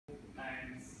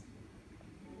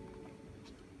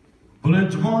Well,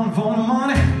 it's 1 for the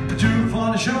money, 2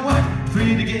 for the show,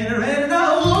 3 to get ready.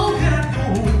 Now, can I go?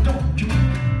 Don't you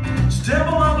step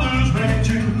on my blues, man,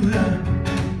 you.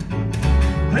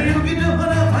 Hey, look, you do what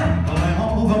I think, I'm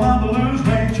all over my blues,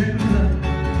 man, you.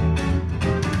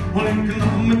 Well, you can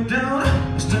knock me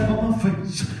down, step on my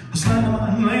face, slam my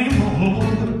name all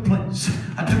over the place.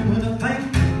 I do anything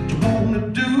you wanna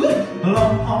do,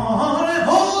 Lord,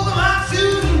 hold my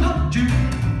shoes, don't you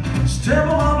step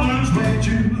on my blues, man,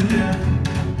 you.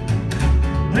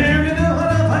 Here you do what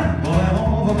I think, boy, I'm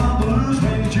all over my blues,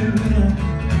 man, you.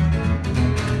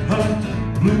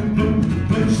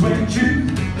 Blue suede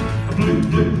shoes,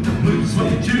 blue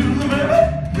suede shoes, baby.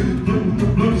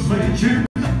 Blue suede shoes,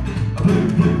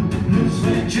 blue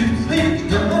suede shoes. Here you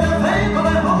do what I think, boy,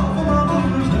 I'm all over my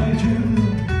blues, man, you.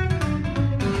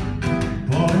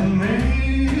 Pardon me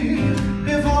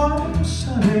if I'm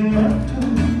sentimental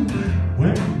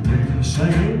when we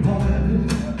say goodbye,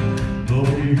 though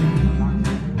you.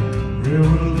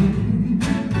 Really,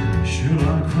 should I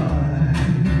cry?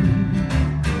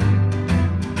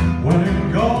 When it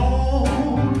goes,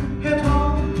 it's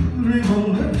hard to dream a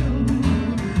little.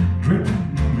 Dream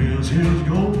as years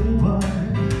go by.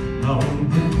 Now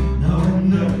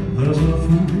and then, there's a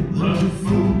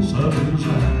fool such as I,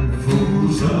 fool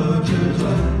such as I.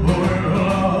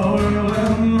 Well,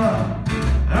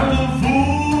 and a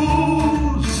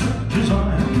fool such as I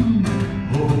am.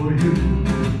 Oh, you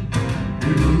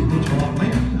taught me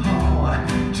how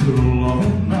to love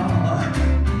it now.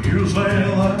 You say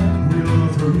that we're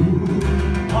through.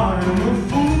 I am a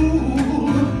fool.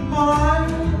 I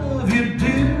love you,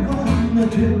 dear,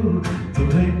 until the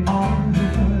day I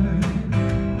die.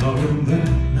 Now and then,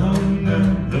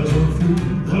 there's a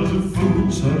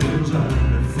fool such as I,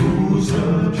 fool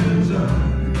such as I.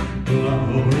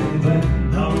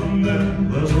 Now and then,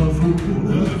 there's a fool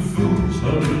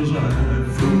such as I,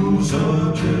 fool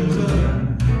such as I.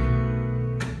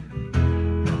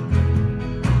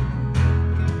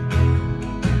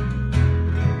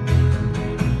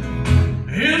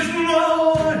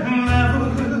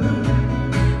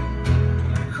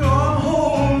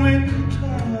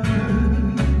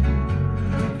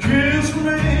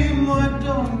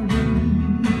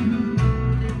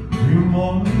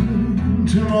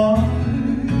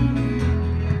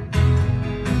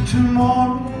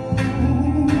 Tomorrow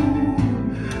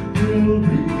will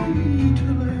be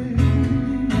too late.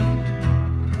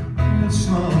 It's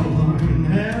not in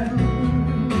heaven,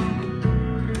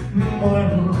 my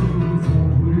love for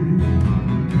you.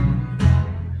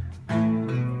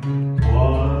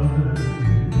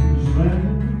 Wise men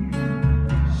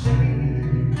say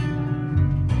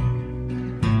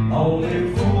only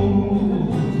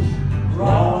fools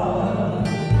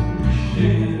rush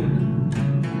in.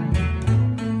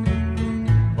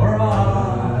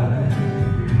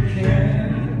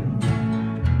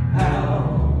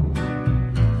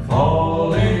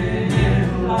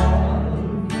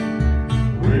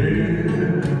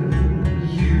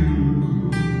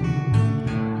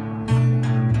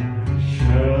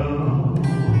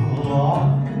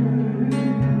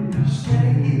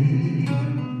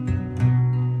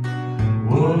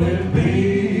 Will it be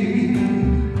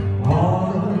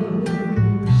hard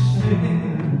sin?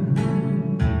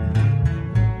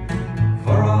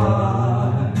 For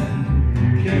I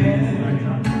can't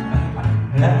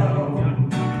help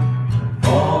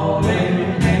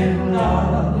falling in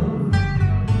love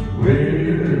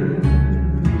with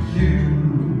you.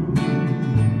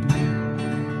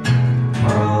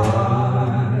 For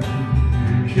I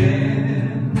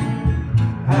can't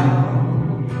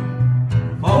help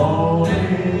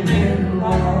falling in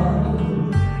love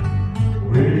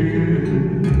with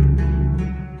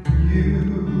you.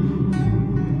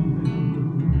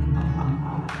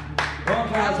 One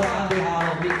class on behalf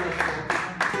of Brieflos.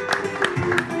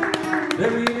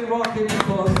 They're really rocking in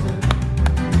Boston,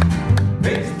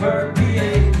 Pittsburgh, PA.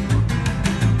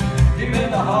 Deep in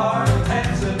the heart of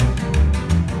Texas,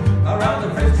 around the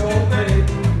Frisco Bay.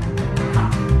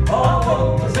 All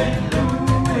over St.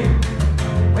 Louis,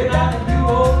 way down in New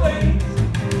Orleans.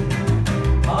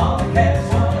 All the cats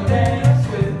wanna dance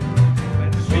with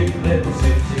sweet little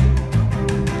 16.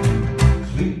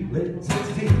 Sweet little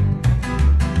 16.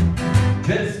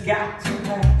 Just got to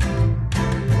have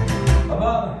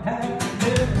about a half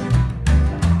minute.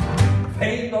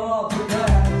 Paid off the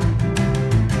glass.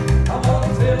 I'm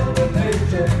gonna fill the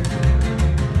paycheck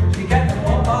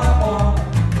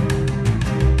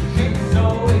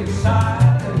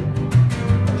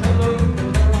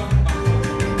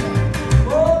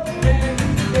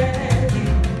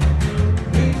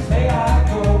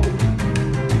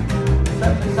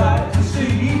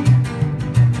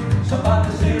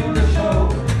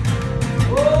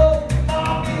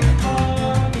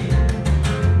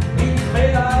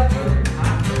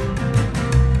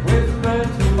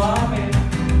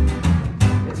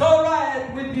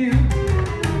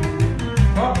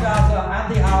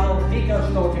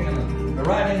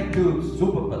ridin'Dudes,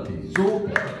 super Partie,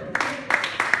 super.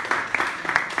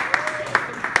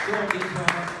 So, jetzt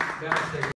haben wir